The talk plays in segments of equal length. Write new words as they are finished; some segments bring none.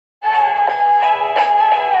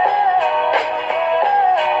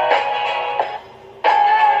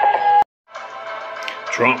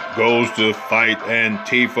Trump goes to fight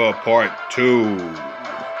Antifa Part 2.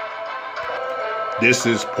 This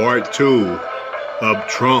is Part 2 of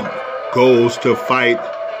Trump goes to fight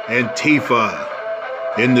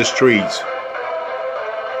Antifa in the streets.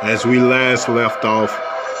 As we last left off,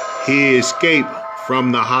 he escaped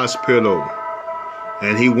from the hospital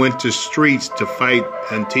and he went to streets to fight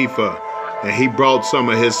Antifa, and he brought some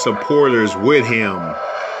of his supporters with him.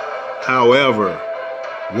 However,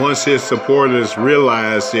 once his supporters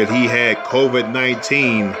realized that he had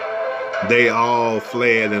COVID-19, they all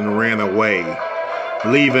fled and ran away,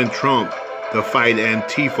 leaving Trump to fight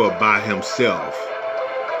Antifa by himself.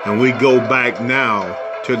 And we go back now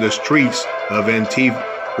to the streets of Antifa,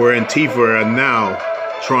 where Antifa are now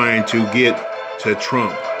trying to get to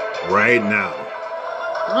Trump right now.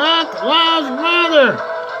 Black Lives Matter!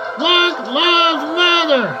 Black Lives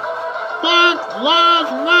Matter! Black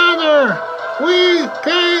Lives Matter! We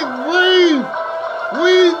can't breathe!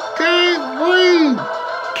 We can't breathe!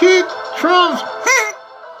 Kick Trump's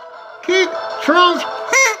Kick Trump's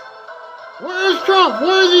Where's Trump?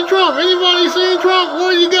 Where's he Trump? Anybody seen Trump?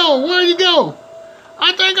 Where'd he go? Where'd he go?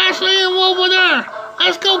 I think I see him over there.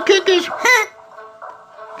 Let's go kick his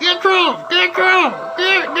Get Trump! Get Trump!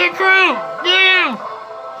 Get Trump! Get him!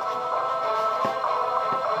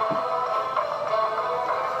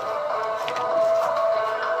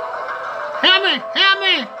 Help me! Help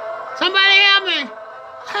me! Somebody help me!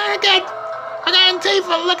 I got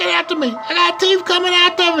Antifa looking after me. I got Antifa coming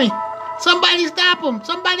after me. Somebody stop him.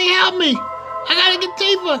 Somebody help me. I gotta get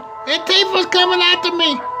Antifa. Antifa's coming after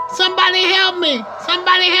me. Somebody help me.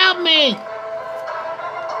 Somebody help me.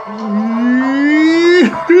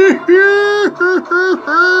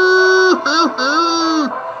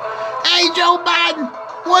 Hey, Joe Biden,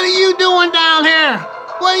 what are you doing down here?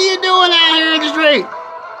 What are you doing out here in the street?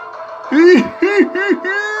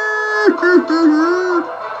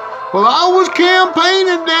 Well, I was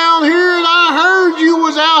campaigning down here and I heard you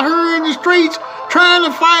was out here in the streets trying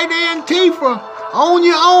to fight Antifa on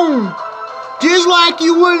your own. Just like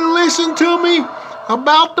you wouldn't listen to me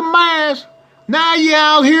about the mask. Now you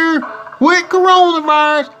out here with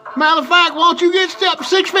coronavirus. Matter of fact, why don't you get stepped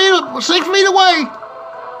 6 feet away?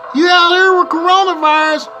 You out here with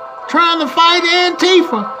coronavirus trying to fight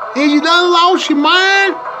Antifa. And you done lost your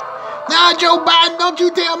mind? Now, Joe Biden, don't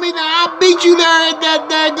you tell me now I beat you there at that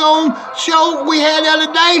daggone show we had the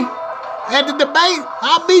other day at the debate.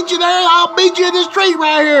 I'll beat you there. I'll beat you in the street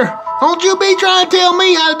right here. Don't you be trying to tell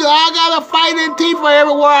me how to do it. I gotta fight Antifa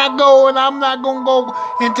everywhere I go, and I'm not gonna go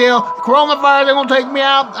until coronavirus is gonna take me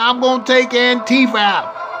out. I'm gonna take Antifa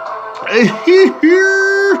out.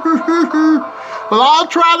 Well, I'll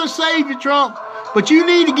try to save you, Trump. But you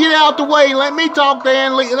need to get out the way. Let me talk to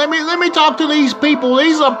Let me talk to these people.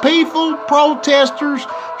 These are peaceful protesters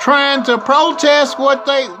trying to protest what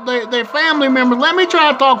their family members. Let me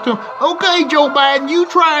try to talk to them. Okay, Joe Biden, you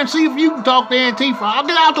try and see if you can talk to Antifa. I'll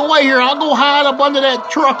get out the way here. I'll go hide up under that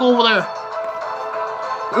truck over there.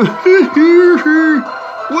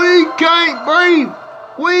 We can't breathe.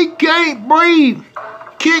 We can't breathe.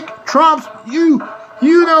 Kick Trump's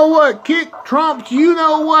You know what? Kick Trump's, you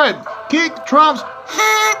know what? Kick Trump's,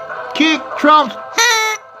 kick Trump's.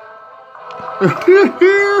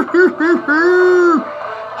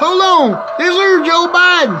 Hold on, this is Joe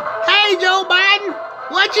Biden. Hey, Joe Biden,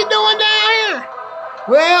 what you doing down here?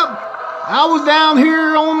 Well, I was down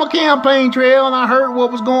here on my campaign trail and I heard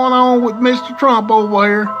what was going on with Mr. Trump over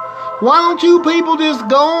here. Why don't you people just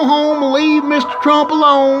go home and leave Mr. Trump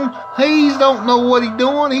alone? He don't know what he's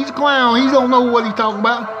doing. He's a clown. He don't know what he's talking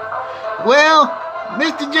about. Well,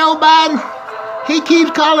 Mr. Joe Biden, he keeps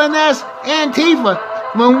calling us Antifa.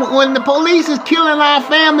 When the police is killing our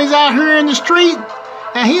families out here in the street,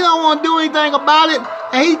 and he don't want to do anything about it,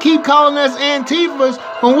 and he keep calling us Antifas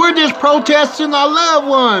when we're just protesting our loved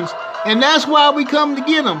ones. And that's why we come to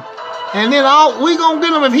get them. And then we gonna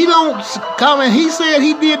get him if he don't come. And he said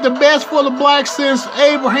he did the best for the blacks since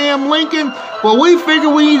Abraham Lincoln. Well, we figure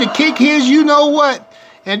we need to kick his you know what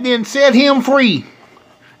and then set him free.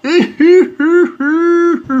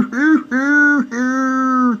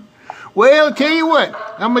 Well, tell you what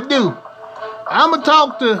I'm gonna do. I'm gonna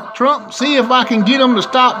talk to Trump, see if I can get him to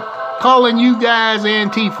stop calling you guys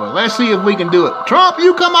Antifa. Let's see if we can do it. Trump,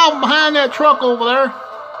 you come out behind that truck over there.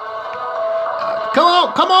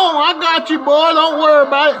 Come on, I got you, boy. Don't worry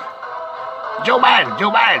about it. Joe Biden.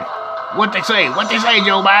 What they say,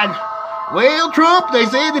 Joe Biden? Well, Trump, they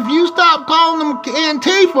said if you stop calling them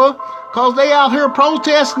Antifa, because they out here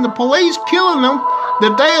protesting the police killing them,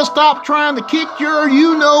 that they'll stop trying to kick your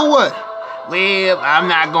you-know-what. Well, I'm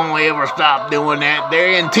not going to ever stop doing that.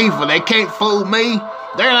 They're Antifa. They can't fool me.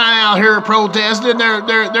 They're not out here protesting.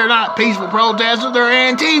 They're not peaceful protesters. They're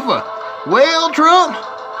Antifa. Well, Trump,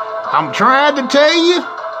 I'm trying to tell you,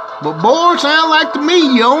 but boy, sound like to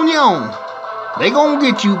me you on your own. They gonna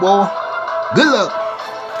get you, boy. Good luck.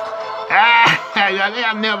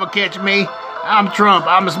 They'll never catch me. I'm Trump.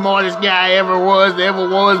 I'm the smartest guy ever was, be,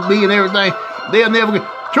 and everything. They'll never get...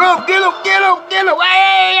 Trump, get him!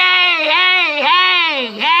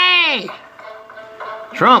 Hey!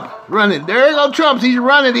 Trump, running. There you go, Trump. He's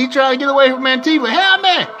running. He's trying to get away from Antifa. Help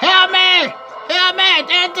me!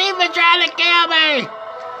 Antifa trying to kill me!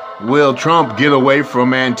 Will Trump get away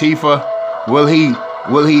from Antifa? Will he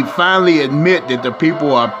finally admit that the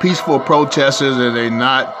people are peaceful protesters and they're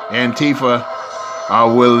not Antifa?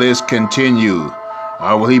 Or will this continue?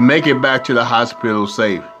 Or will he make it back to the hospital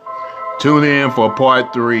safe? Tune in for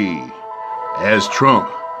part 3 as Trump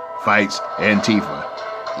fights Antifa.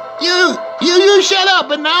 You shut up,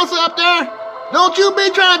 announcer up there. Don't you be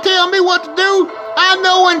trying to tell me what to do. I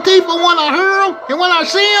know Antifa when I hear them and when I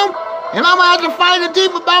see them. And I'm going to have to fight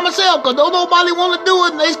Antifa by myself because don't nobody want to do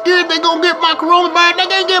it. And they scared they going to get my coronavirus. They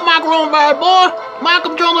can't get my coronavirus, boy. My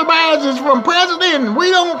coronavirus is from president.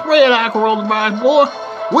 We don't spread our coronavirus, boy.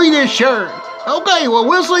 We just share it. Okay, well,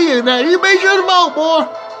 we'll see you. Now, you be sure to vote, boy.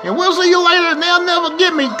 And we'll see you later. And they'll never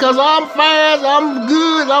get me because I'm fast. I'm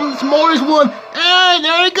good. I'm the smartest one. Hey,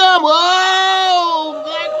 there he comes. Whoa!